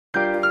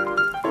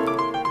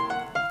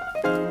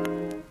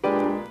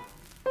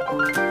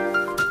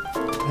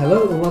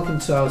Hello and welcome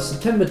to our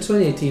September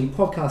 2018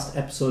 podcast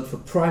episode for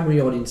primary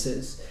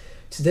audiences.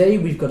 Today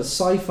we've got a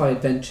sci-fi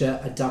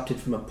adventure adapted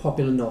from a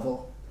popular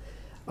novel.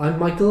 I'm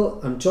Michael,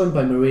 I'm joined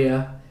by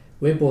Maria,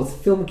 we're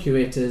both film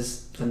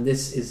curators and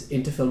this is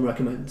Interfilm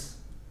Recommends.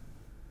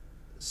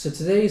 So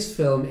today's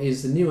film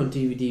is the new on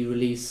DVD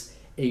release,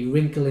 A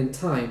Wrinkle in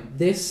Time.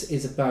 This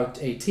is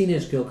about a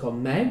teenage girl called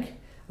Meg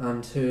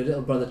and her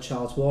little brother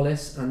Charles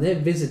Wallace, and they're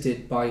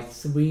visited by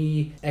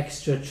three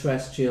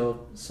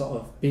extraterrestrial sort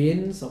of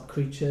beings or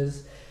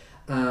creatures,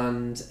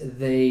 and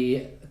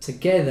they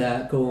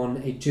together go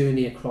on a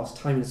journey across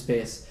time and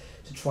space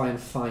to try and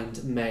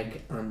find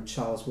Meg and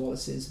Charles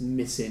Wallace's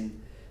missing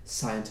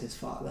scientist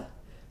father.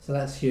 So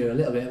let's hear a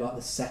little bit about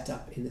the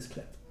setup in this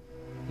clip.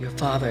 Your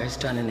father has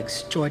done an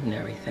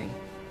extraordinary thing.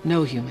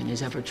 No human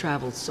has ever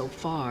traveled so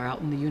far out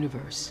in the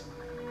universe.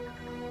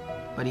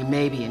 But he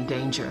may be in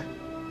danger.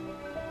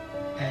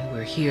 And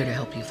we're here to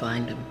help you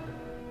find him.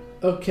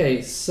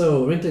 Okay,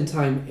 so Wrinkle in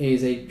Time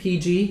is a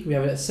PG. We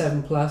have it at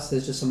 7+.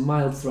 There's just a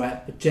mild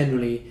threat, but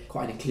generally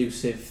quite an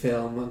inclusive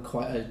film and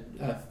quite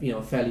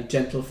a fairly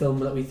gentle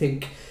film that we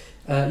think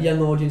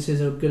young audiences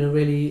are going to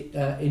really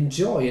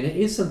enjoy. And it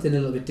is something a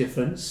little bit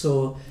different.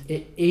 So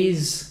it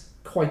is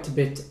quite a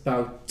bit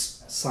about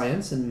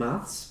science and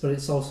maths, but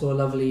it's also a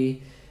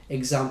lovely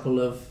example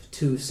of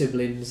two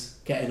siblings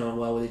getting on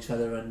well with each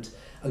other and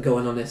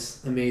going on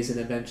this amazing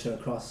adventure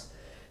across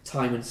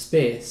time and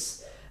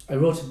space. I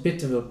wrote a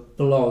bit of a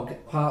blog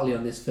partly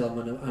on this film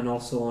and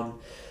also on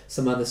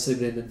some other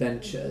sibling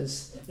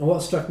adventures. And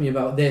what struck me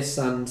about this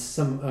and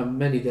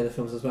many of the other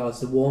films as well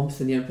is the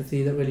warmth and the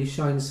empathy that really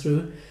shines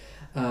through.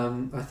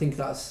 I think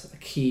that's a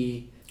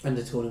key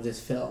undertone of this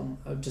film,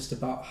 just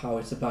about how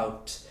it's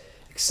about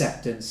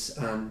acceptance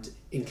and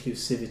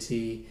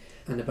inclusivity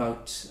and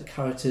about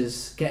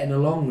characters getting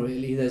along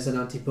really. There's an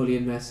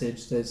anti-bullying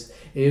message. It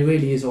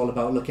really is all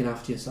about looking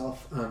after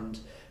yourself and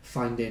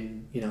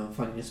finding your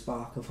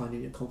spark and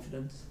finding your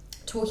confidence.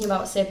 Talking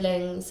about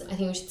siblings, I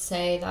think we should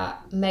say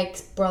that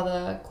Meg's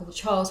brother, called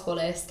Charles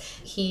Wallace,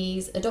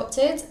 he's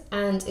adopted,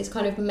 and it's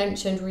kind of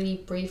mentioned really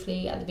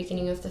briefly at the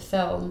beginning of the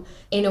film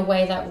in a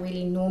way that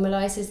really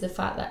normalises the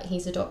fact that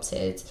he's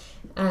adopted.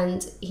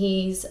 And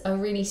he's a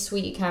really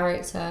sweet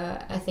character.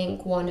 I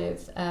think one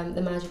of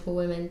the Magical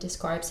Women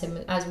describes him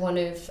as one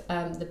of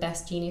the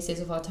best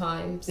geniuses of our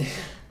times.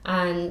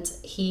 And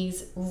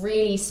he's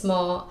really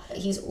smart.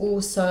 He's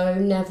also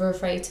never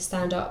afraid to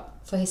stand up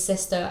for his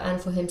sister and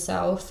for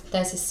himself.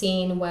 There's a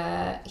scene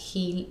where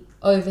he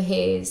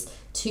overhears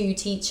two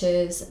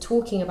teachers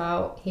talking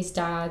about his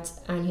dad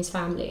and his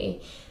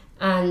family,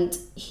 and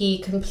he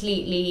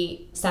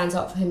completely stands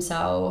up for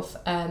himself,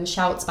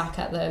 shouts back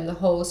at them. The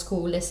whole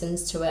school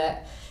listens to it.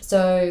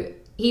 So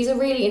he's a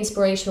really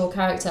inspirational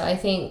character. I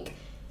think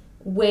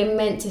we're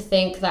meant to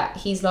think that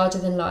he's larger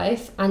than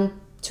life, and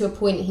to a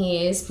point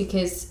he is,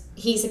 because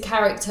he's a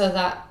character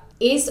that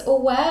is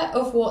aware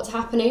of what's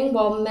happening,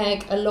 while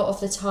Meg a lot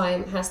of the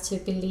time has to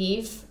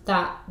believe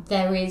that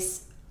there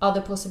is other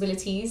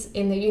possibilities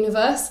in the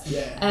universe.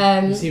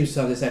 Yeah, he seems to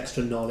have this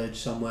extra knowledge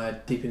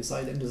somewhere deep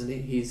inside him, doesn't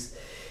he?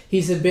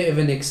 He's a bit of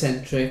an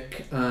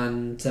eccentric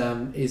and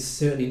is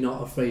certainly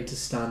not afraid to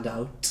stand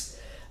out,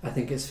 I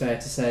think it's fair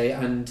to say.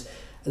 And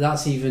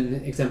that's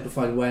even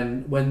exemplified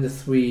when the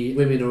three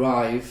women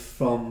arrive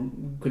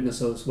from goodness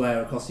knows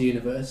where across the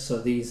universe.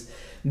 So these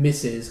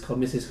misses, called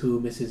Mrs.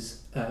 Who, Mrs.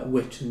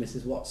 Witch and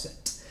Mrs.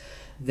 Whatsit,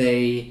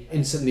 they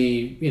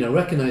instantly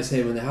recognise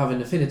him and they have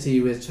an affinity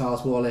with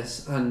Charles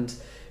Wallace, and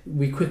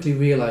we quickly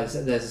realise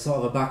that there's a sort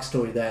of a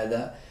backstory there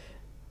that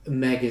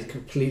Meg is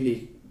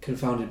completely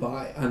confounded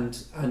by,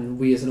 and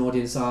we as an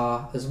audience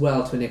are as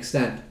well to an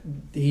extent.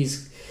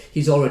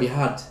 He's already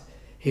had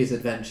his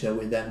adventure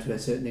with them to a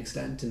certain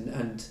extent,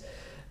 and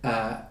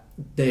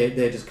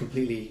they're just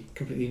completely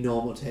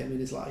normal to him in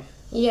his life.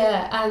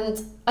 Yeah,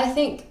 and I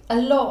think a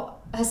lot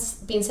has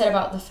been said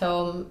about the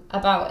film,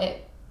 about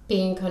it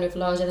being kind of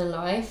larger than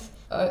life.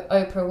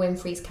 Oprah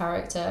Winfrey's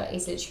character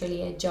is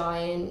literally a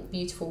giant,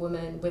 beautiful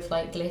woman with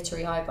like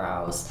glittery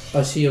eyebrows.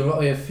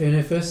 In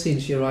her first scene,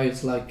 she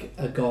arrives like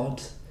a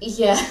god.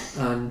 Yeah.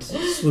 And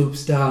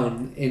swoops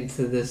down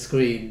into the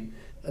screen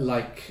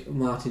like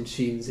Martin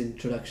Sheen's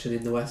introduction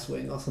in The West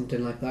Wing or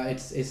something like that.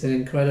 It's an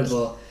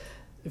incredible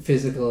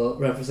physical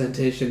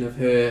representation of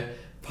her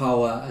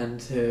power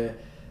and her,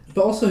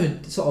 but also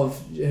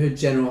her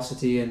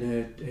generosity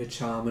and her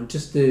charm and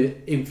just the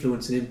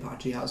influence and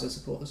impact she has, I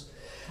suppose.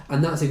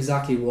 And that's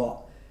exactly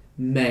what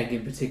Meg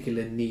in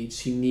particular needs.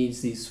 She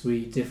needs these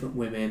three different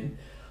women,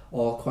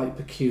 all quite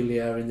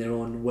peculiar in their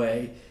own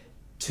way,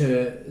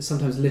 to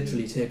sometimes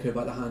literally take her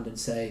by the hand and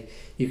say,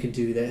 you can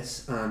do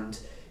this and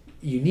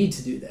you need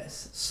to do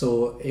this.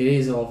 So it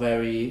is all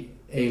very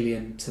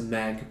alien to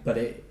Meg, but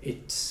it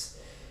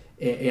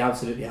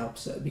absolutely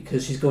helps her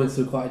because she's going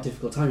through quite a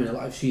difficult time in her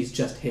life. She's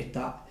just hit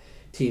that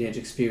teenage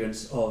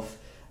experience of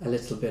a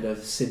little bit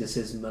of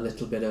cynicism, a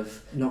little bit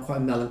of not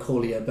quite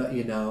melancholia, but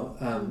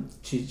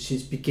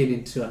she's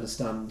beginning to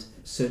understand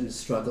certain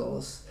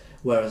struggles,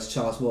 whereas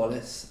Charles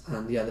Wallace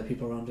and the other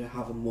people around her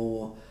have a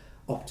more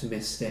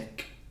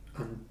optimistic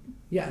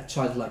and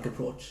childlike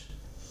approach.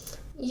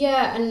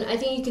 Yeah, and I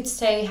think you could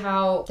say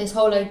how this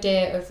whole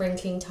idea of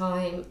wrinkling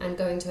time and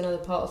going to another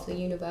part of the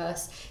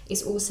universe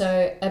is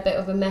also a bit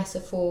of a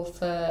metaphor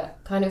for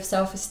kind of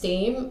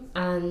self-esteem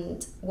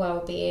and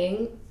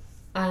well-being.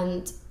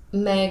 And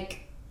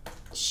Meg,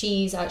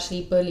 she's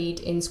actually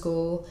bullied in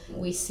school.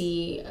 We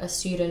see a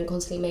student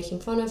constantly making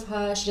fun of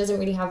her. She doesn't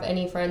really have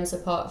any friends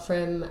apart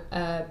from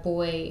a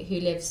boy who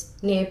lives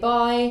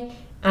nearby.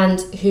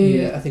 And who...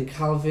 Yeah, I think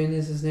Calvin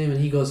is his name, and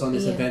he goes on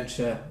this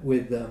adventure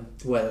with them.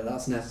 Whether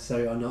that's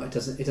necessary or not, it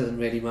doesn't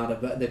really matter,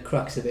 but the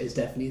crux of it is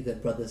definitely the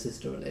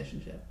brother-sister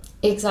relationship.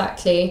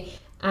 Exactly.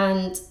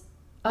 And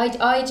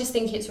I just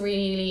think it's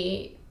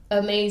really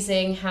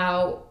amazing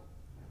how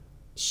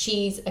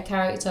she's a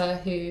character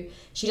who,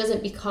 she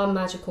doesn't become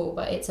magical,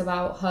 but it's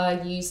about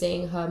her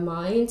using her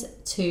mind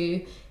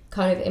to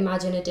kind of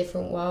imagine a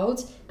different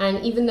world.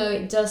 And even though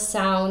it does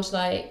sound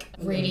like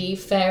really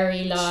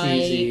fairy-like,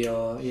 cheesy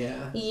or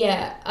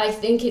I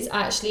think it's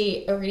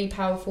actually a really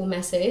powerful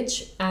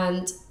message,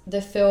 and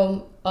the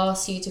film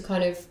asks you to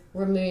kind of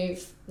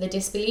remove the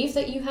disbelief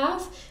that you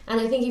have.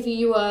 And I think if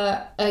you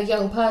were a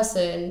young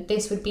person,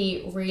 this would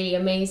be really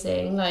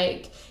amazing,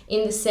 like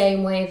in the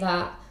same way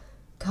that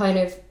kind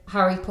of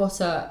Harry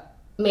Potter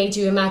made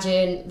you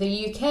imagine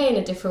the UK in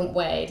a different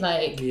way,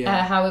 like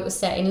how it was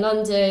set in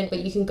London, but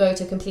you can go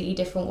to a completely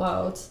different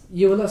world.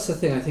 Yeah, well, that's the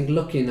thing. I think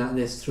looking at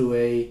this through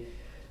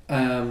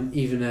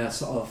even a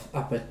sort of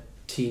upper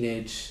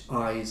teenage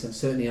eyes, and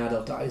certainly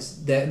adult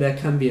eyes, there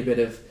can be a bit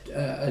of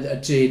a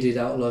jaded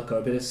outlook or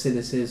a bit of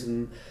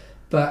cynicism.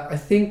 But I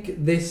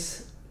think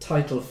this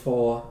title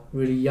for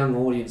really young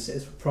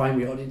audiences, for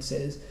primary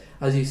audiences,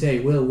 as you say,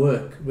 will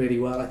work really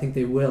well. I think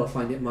they will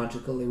find it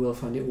magical, they will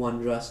find it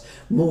wondrous.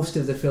 Most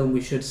of the film,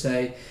 we should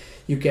say,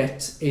 you do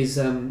get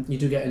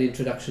an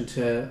introduction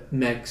to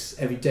Meg's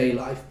everyday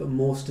life, but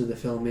most of the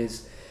film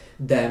is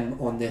them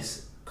on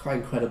this quite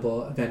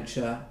incredible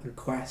adventure and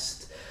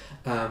quest,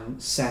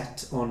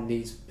 set on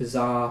these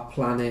bizarre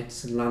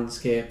planets and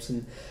landscapes.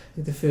 And I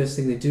think the first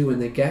thing they do when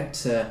they get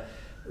to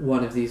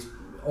one of these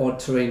odd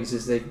terrains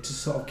is they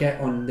just sort of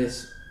get on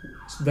this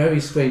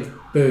very strange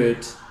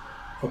bird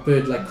or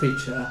bird-like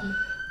creature,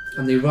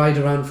 and they ride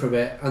around for a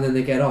bit and then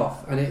they get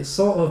off, and it's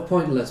sort of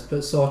pointless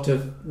but sort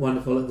of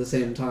wonderful at the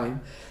same time.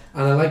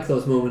 And I like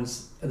those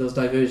moments, those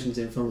diversions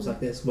in films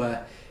like this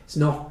where it's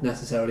not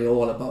necessarily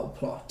all about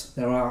plot.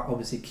 There are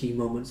obviously key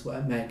moments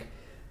where Meg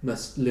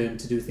must learn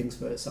to do things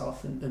for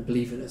herself and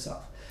believe in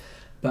herself,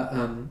 but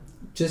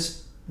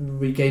just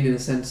regaining a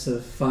sense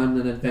of fun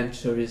and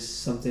adventure is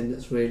something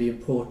that's really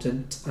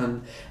important,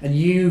 and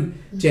you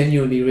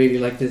genuinely really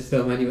like this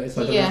film anyway,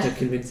 so I don't have to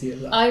convince you of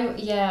that.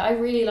 I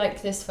really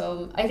like this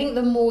film. I think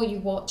the more you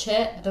watch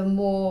it, the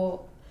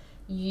more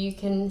you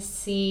can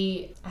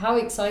see how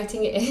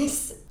exciting it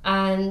is,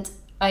 and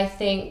I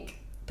think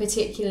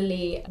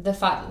particularly the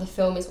fact that the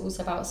film is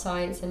also about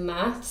science and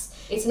maths.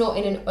 It's not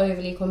in an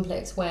overly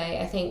complex way.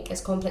 I think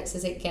as complex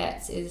as it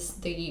gets is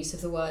the use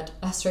of the word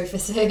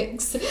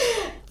astrophysics.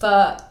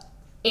 But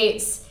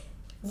it's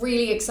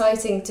really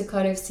exciting to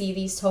kind of see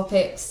these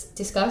topics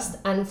discussed,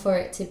 and for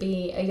it to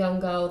be a young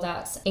girl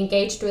that's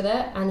engaged with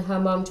it, and her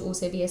mum to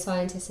also be a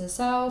scientist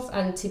herself,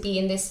 and to be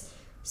in this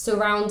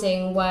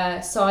surrounding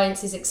where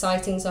science is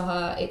exciting to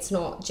her. It's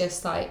not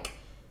just like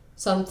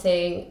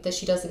something that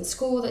she does in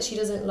school that she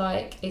doesn't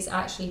like, is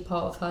actually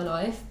part of her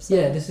life. So.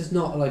 Yeah, this is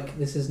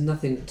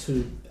nothing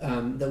to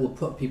that will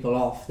put people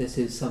off. This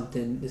is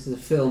a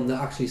film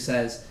that actually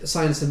says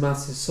science and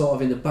maths is sort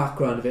of in the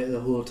background of it the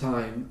whole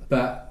time,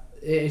 but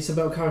it's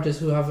about characters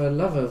who have a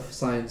love of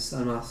science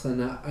and maths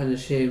and are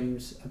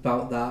unashamed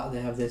about that.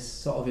 They have this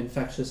sort of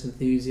infectious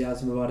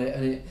enthusiasm about it,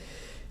 and it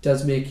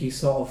does make you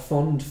sort of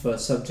fond for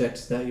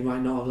subjects that you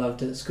might not have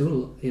loved at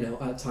school,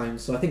 at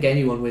times. So I think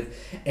anyone with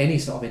any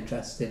sort of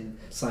interest in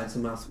science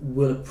and maths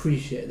will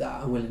appreciate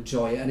that and will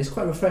enjoy it. And it's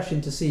quite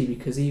refreshing to see,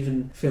 because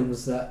even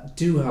films that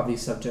do have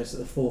these subjects at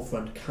the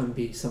forefront can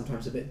be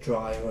sometimes a bit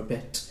dry or a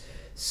bit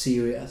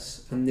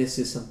serious. And this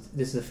is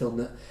a film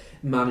that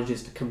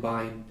manages to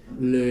combine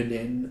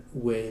learning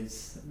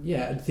with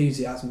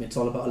enthusiasm. It's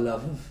all about a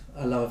love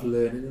of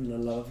learning and a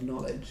love of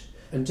knowledge.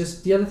 And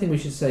just the other thing we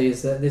should say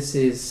is that this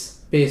is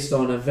based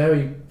on a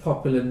very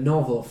popular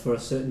novel for a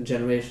certain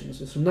generation.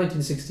 So it's from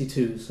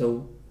 1962,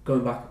 so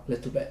going back a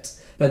little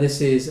bit. But this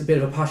is a bit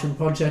of a passion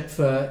project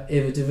for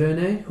Ava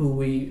DuVernay, who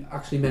we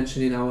actually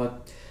mentioned in our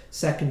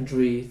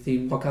secondary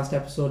theme podcast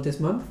episode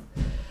this month.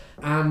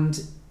 And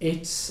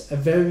it's a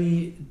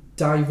very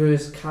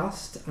diverse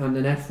cast and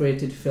an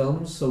F-rated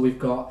film. So we've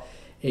got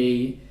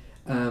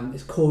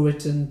it's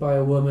co-written by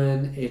a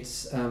woman,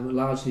 it's a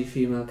largely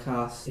female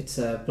cast, it's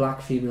a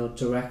black female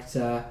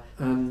director,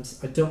 and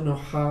I don't know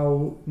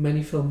how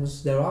many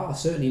films there are,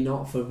 certainly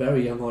not for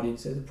very young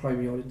audiences,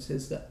 primary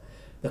audiences, that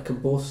can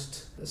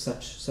boast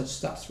such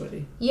stats,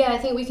 really. Yeah, I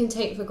think we can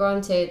take for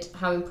granted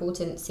how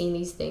important seeing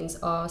these things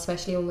are,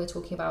 especially when we're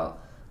talking about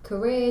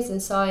careers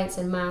and science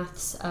and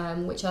maths,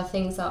 which are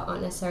things that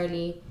aren't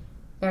necessarily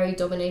very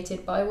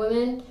dominated by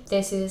women.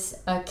 This is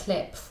a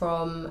clip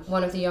from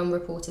one of the young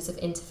reporters of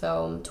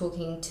Interfilm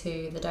talking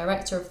to the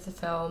director of the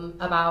film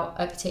about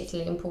a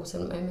particularly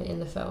important moment in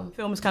the film. The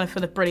film is kind of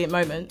full of brilliant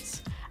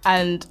moments,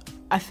 and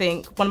I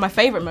think one of my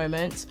favourite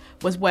moments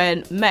was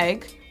when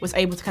Meg was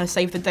able to kind of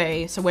save the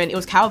day. So when it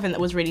was Calvin that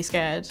was really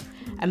scared,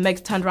 and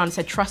Meg turned around and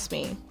said, "Trust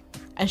me,"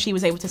 and she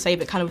was able to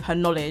save it kind of with her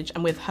knowledge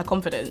and with her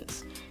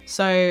confidence.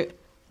 So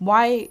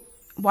why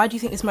do you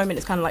think this moment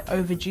is kind of like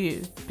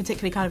overdue,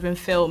 particularly kind of in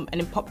film and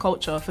in pop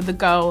culture, for the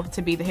girl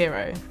to be the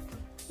hero?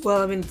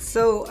 Well, I mean,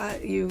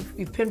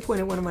 you've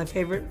pinpointed one of my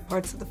favorite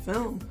parts of the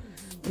film.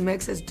 When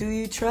Meg says, "Do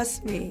you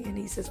trust me?" And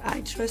he says,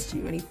 "I trust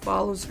you," and he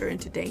follows her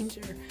into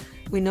danger.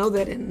 We know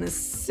that in the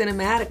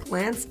cinematic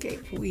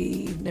landscape,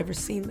 we've never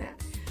seen that.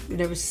 We've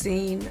never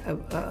seen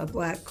a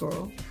black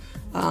girl,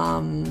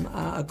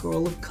 a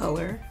girl of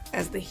color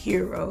as the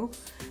hero.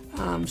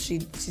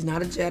 She's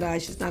not a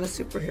Jedi, she's not a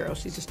superhero,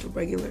 she's just a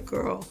regular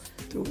girl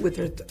with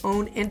her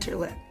own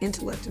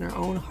intellect and her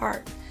own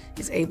heart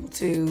is able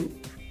to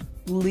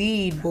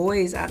lead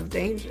boys out of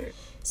danger.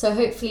 So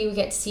hopefully we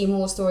get to see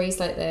more stories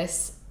like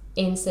this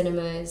in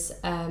cinemas.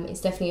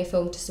 It's definitely a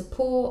film to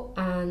support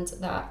and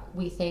that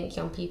we think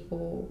young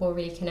people will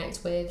really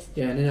connect with.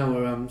 Yeah, and in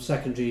our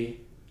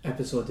secondary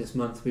episode this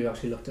month, we've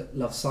actually looked at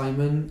Love,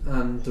 Simon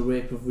and The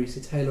Rape of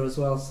Recy Taylor as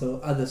well,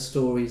 so other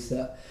stories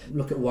that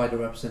look at wider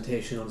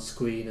representation on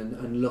screen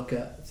and look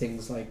at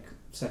things like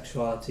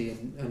sexuality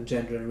and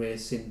gender and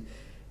race in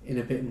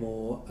a bit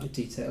more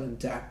detail and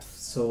depth.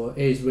 So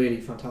it is really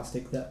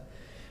fantastic that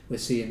we're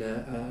seeing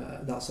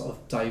that sort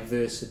of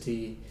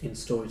diversity in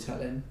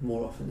storytelling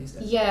more often these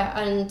days. Yeah,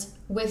 and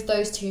with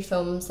those two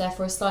films, they're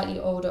for a slightly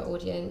older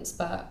audience,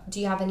 but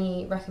do you have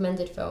any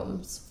recommended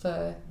films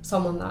for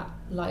someone that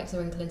likes A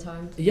Wrinkle in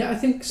Time? Yeah, I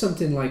think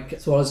something like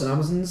Swallows and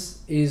Amazons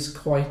is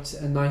quite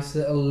a nice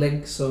little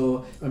link.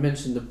 So I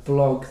mentioned the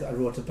blog that I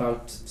wrote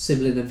about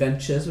sibling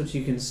adventures, which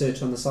you can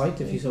search on the site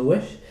if you so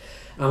wish.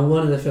 And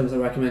one of the films I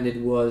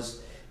recommended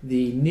was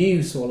the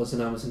new Swallows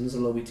and Amazons,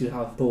 although we do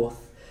have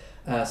both.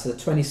 So the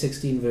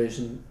 2016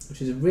 version,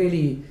 which is a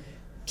really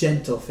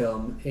gentle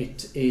film.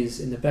 It is,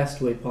 in the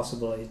best way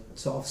possible, a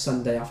sort of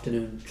Sunday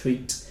afternoon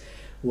treat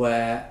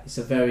where it's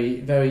a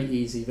very, very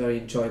easy, very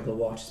enjoyable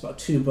watch. It's about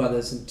two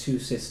brothers and two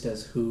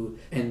sisters who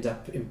end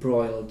up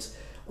embroiled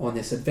on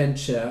this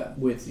adventure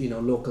with,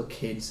 local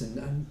kids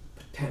and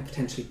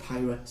potentially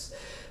pirates.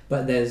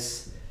 But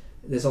there's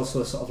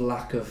also a sort of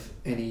lack of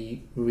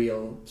any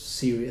real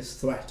serious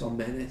threat or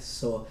menace.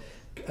 So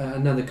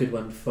another good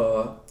one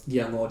for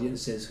young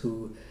audiences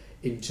who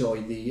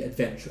enjoy the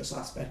adventurous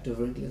aspect of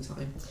A Wrinkle in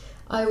Time.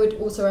 I would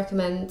also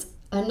recommend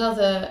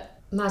another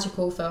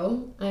magical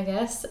film, I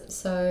guess.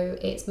 So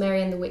it's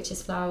Mary and the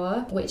Witch's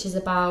Flower, which is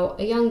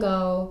about a young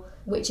girl,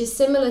 which is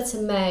similar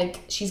to Meg.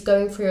 She's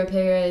going through a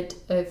period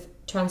of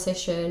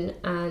transition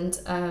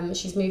and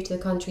she's moved to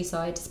the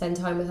countryside to spend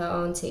time with her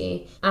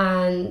auntie,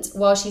 and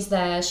while she's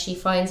there she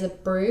finds a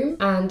broom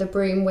and the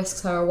broom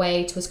whisks her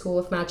away to a school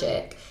of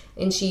magic,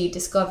 and she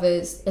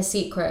discovers a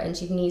secret and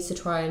she needs to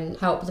try and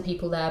help the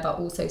people there but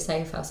also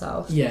save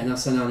herself. Yeah, and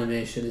that's an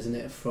animation, isn't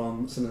it,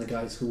 from some of the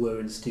guys who were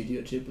in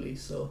Studio Ghibli,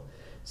 so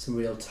some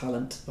real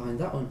talent behind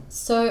that one.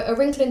 So A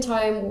Wrinkle in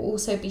Time will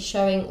also be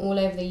showing all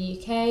over the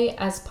UK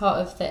as part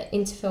of the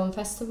Interfilm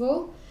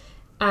Festival.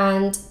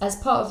 And as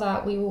part of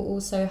that, we will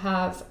also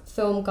have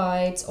film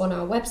guides on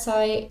our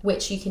website,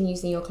 which you can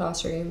use in your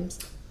classrooms.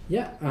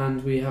 Yeah,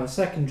 and we have a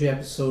secondary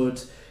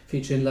episode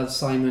featuring Love,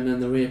 Simon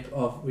and the Rape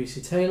of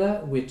Recy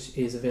Taylor, which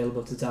is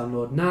available to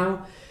download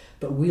now.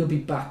 But we'll be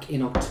back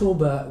in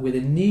October with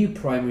a new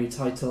primary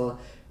title,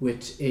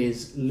 which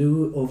is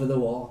Lou Over the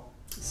Wall.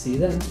 See you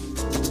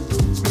then.